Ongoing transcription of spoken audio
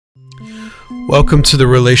Welcome to the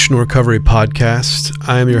Relational Recovery Podcast.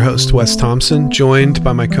 I am your host, Wes Thompson, joined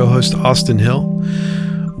by my co-host, Austin Hill.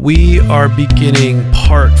 We are beginning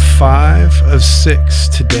part 5 of 6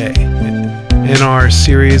 today in our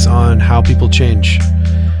series on how people change.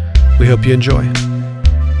 We hope you enjoy.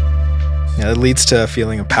 Yeah, it leads to a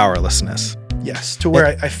feeling of powerlessness. Yes, to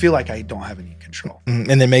where I feel like I don't have any control.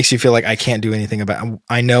 And it makes you feel like I can't do anything about it.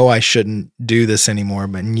 I know I shouldn't do this anymore,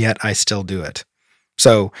 but yet I still do it.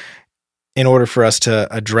 So in order for us to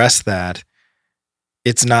address that,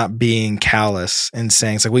 it's not being callous and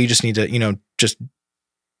saying, it's like, well, you just need to, just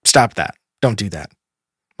stop that. Don't do that.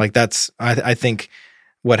 Like I think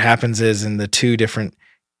what happens is in the two different,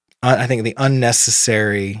 I think the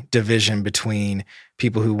unnecessary division between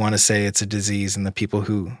people who want to say it's a disease and the people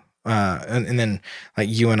who, and then like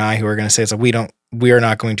you and I who are going to say it's like, we are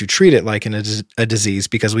not going to treat it like a disease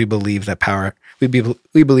because we believe that we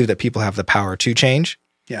believe that people have the power to change.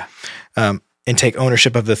 Yeah. And take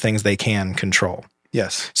ownership of the things they can control.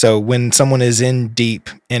 Yes. So when someone is deep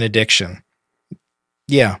in addiction,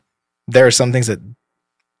 yeah, there are some things that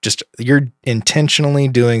just you're intentionally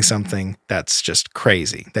doing something that's just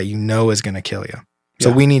crazy that is going to kill you.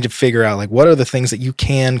 So we need to figure out like what are the things that you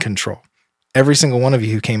can control. Every single one of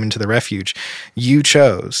you who came into the refuge, you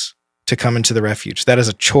chose to come into the refuge. That is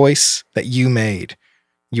a choice that you made.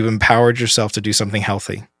 You empowered yourself to do something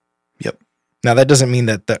healthy. Yep. Now that doesn't mean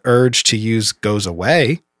that the urge to use goes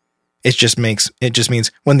away. It just means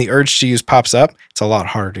when the urge to use pops up, it's a lot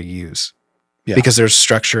harder to use. Yeah. Because there's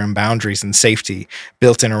structure and boundaries and safety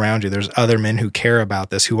built in around you. There's other men who care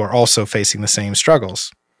about this who are also facing the same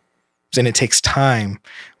struggles. And it takes time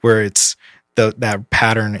where it's that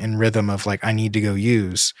pattern and rhythm of like, I need to go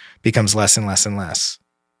use becomes less and less and less.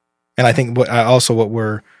 And I think I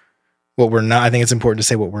think it's important to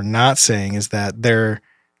say what we're not saying is that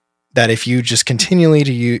if you just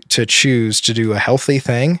continually to choose to do a healthy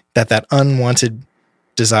thing, that unwanted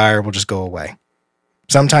desire will just go away.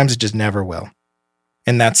 Sometimes it just never will.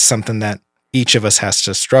 And that's something that each of us has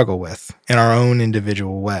to struggle with in our own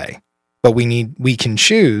individual way. But we can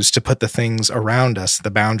choose to put the things around us,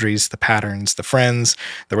 the boundaries, the patterns, the friends,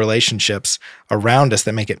 the relationships around us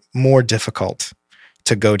that make it more difficult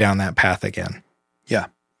to go down that path again. Yeah.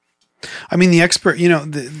 I mean, the expert,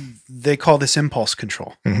 they call this impulse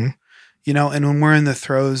control. Mm-hmm. And when we're in the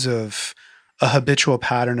throes of a habitual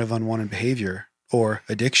pattern of unwanted behavior or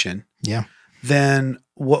addiction, then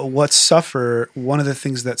one of the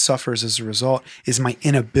things that suffers as a result is my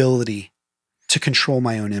inability to control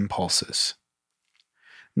my own impulses.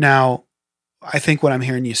 Now, I think what I'm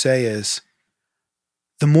hearing you say is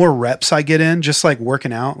the more reps I get in, just like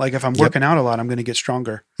working out, like if I'm working out a lot, I'm going to get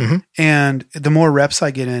stronger. Mm-hmm. And the more reps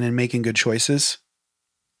I get in and making good choices,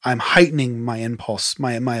 I'm heightening my impulse,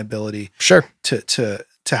 my ability to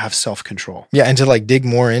have self-control. Yeah. And to like dig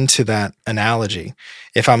more into that analogy.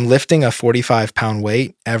 If I'm lifting a 45-pound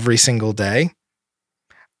weight every single day,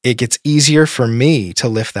 it gets easier for me to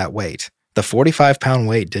lift that weight. The 45-pound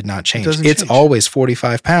weight did not change. It's always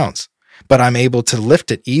 45 pounds, but I'm able to lift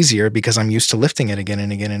it easier because I'm used to lifting it again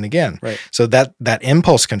and again and again. Right. So that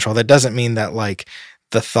impulse control, that doesn't mean that like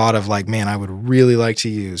the thought of like, man, I would really like to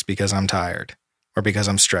use because I'm tired. Or because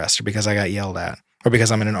I'm stressed, or because I got yelled at, or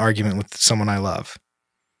because I'm in an argument with someone I love.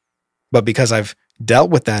 But because I've dealt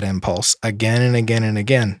with that impulse again and again and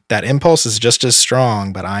again, that impulse is just as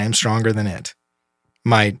strong, but I am stronger than it.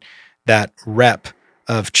 That rep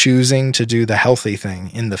of choosing to do the healthy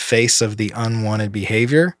thing in the face of the unwanted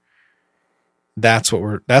behavior, that's what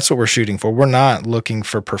we're shooting for. We're not looking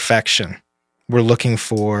for perfection. We're looking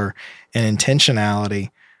for an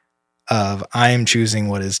intentionality of I am choosing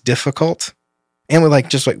what is difficult. And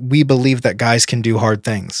we believe that guys can do hard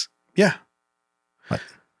things. Yeah.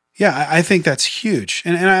 Yeah, I think that's huge.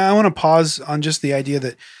 And I want to pause on just the idea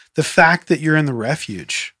that the fact that you're in the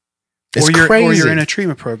refuge or you're in a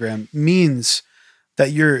treatment program means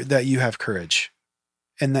that you have courage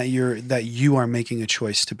and that you are making a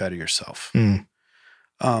choice to better yourself. That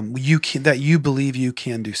you believe you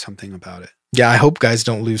can do something about it. Yeah, I hope guys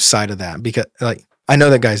don't lose sight of that because like I know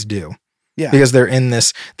that guys do. Yeah. Because they're in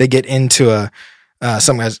this, they get into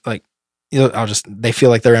some guys like, they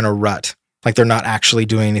feel like they're in a rut. Like they're not actually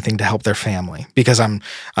doing anything to help their family because I'm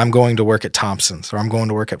going to work at Thompson's or I'm going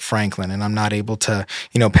to work at Franklin and I'm not able to,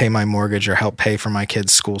 pay my mortgage or help pay for my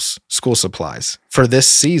kids' school supplies. For this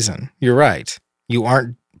season, you're right. You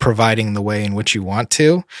aren't providing the way in which you want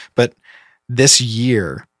to, but this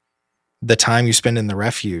year, the time you spend in the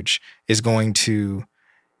refuge is going to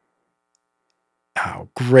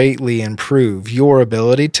greatly improve your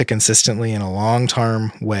ability to consistently, in a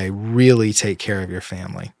long-term way, really take care of your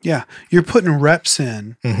family. Yeah. You're putting reps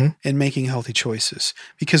in and making healthy choices,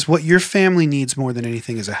 because what your family needs more than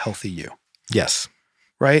anything is a healthy you. Yes.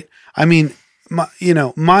 Right? I mean,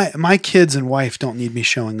 my kids and wife don't need me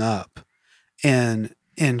showing up and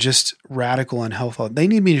just radical unhealthful. They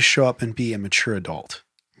need me to show up and be a mature adult.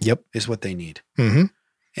 Yep. Is what they need. Mm-hmm.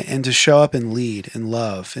 And to show up and lead and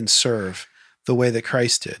love and serve the way that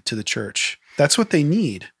Christ did to the church. That's what they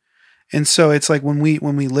need. And so it's like when we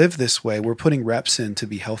live this way, we're putting reps in to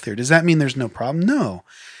be healthier. Does that mean there's no problem? No.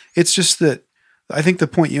 It's just that I think the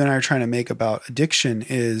point you and I are trying to make about addiction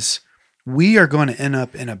is we are going to end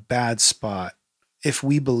up in a bad spot if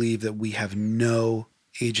we believe that we have no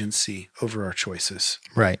agency over our choices.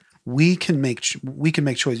 Right. We can make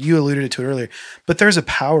choices. You alluded to it earlier, but there's a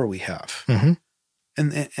power we have. Mm-hmm.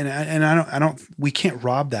 And we can't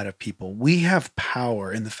rob that of people. We have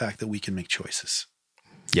power in the fact that we can make choices.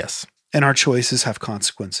 Yes. And our choices have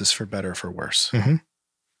consequences for better or for worse. Mm-hmm.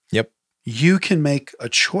 Yep. You can make a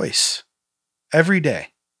choice every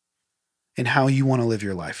day in how you want to live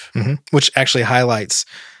your life. Mm-hmm. Which actually highlights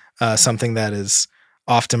something that is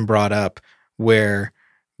often brought up where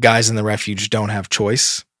guys in the refuge don't have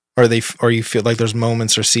choice. Or you feel like there's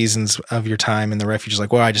moments or seasons of your time in the refuge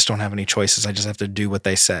like, well, I just don't have any choices. I just have to do what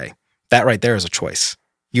they say. That right there is a choice.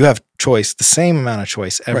 You have choice, the same amount of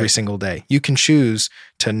choice every single day. You can choose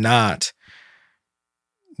to not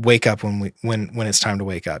wake up when it's time to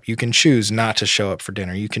wake up. You can choose not to show up for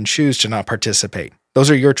dinner. You can choose to not participate.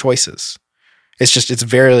 Those are your choices. It's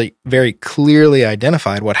very, very clearly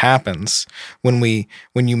identified what happens when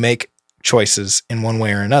you make choices in one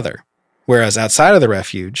way or another. Whereas outside of the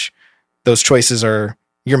refuge, those choices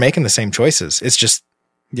you're making the same choices. It's just,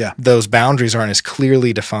 those boundaries aren't as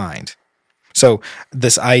clearly defined. So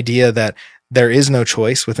this idea that there is no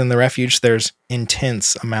choice within the refuge, there's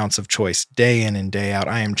intense amounts of choice day in and day out.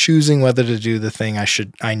 I am choosing whether to do the thing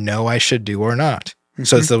I know I should do or not. Mm-hmm.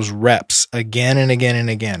 So it's those reps again and again and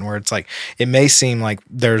again, where it's like, it may seem like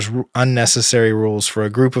there's unnecessary rules for a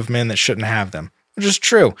group of men that shouldn't have them. Which is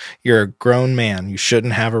true. You're a grown man. You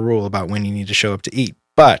shouldn't have a rule about when you need to show up to eat.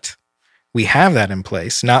 But we have that in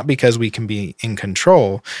place, not because we can be in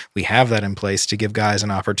control. We have that in place to give guys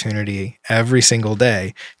an opportunity every single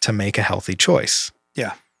day to make a healthy choice.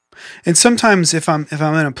 Yeah. And sometimes if I'm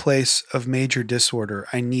in a place of major disorder,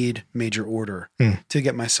 I need major order to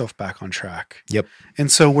get myself back on track. Yep.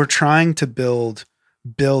 And so we're trying to build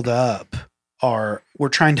up we're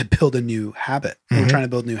trying to build a new habit. Mm-hmm. We're trying to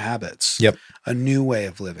build new habits. Yep. A new way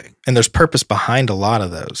of living. And there's purpose behind a lot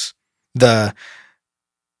of those.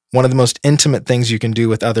 One of the most intimate things you can do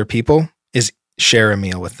with other people is share a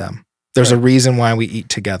meal with them. There's a reason why we eat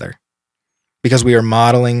together. Because we are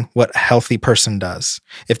modeling what a healthy person does.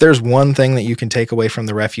 If there's one thing that you can take away from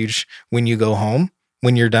the refuge when you go home,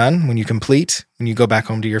 when you're done, when you complete, when you go back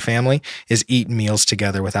home to your family, is eat meals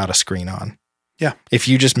together without a screen on. Yeah. If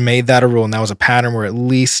you just made that a rule and that was a pattern where at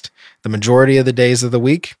least the majority of the days of the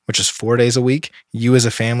week, which is 4 days a week, you as a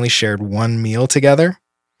family shared one meal together,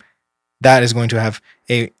 that is going to have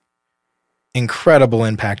a incredible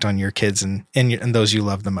impact on your kids and those you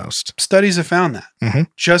love the most. Studies have found that. Mm-hmm.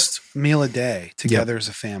 Just meal a day together as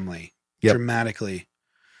a family, dramatically.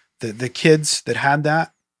 The kids that had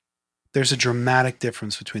that, there's a dramatic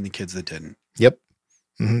difference between the kids that didn't. Yep.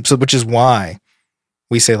 Mm-hmm. So, which is why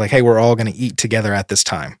we say like, hey, we're all going to eat together at this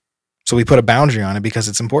time. So we put a boundary on it because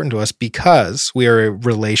it's important to us because we are a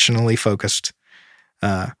relationally focused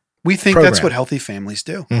we think program. That's what healthy families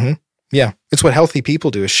do. Mm-hmm. Yeah. It's what healthy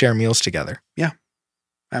people do is share meals together. Yeah.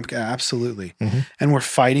 Absolutely. Mm-hmm. And we're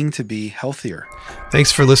fighting to be healthier.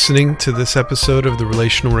 Thanks for listening to this episode of the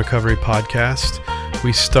Relational Recovery Podcast.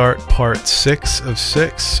 We start part 6 of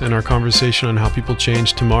 6 in our conversation on how people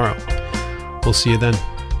change tomorrow. We'll see you then.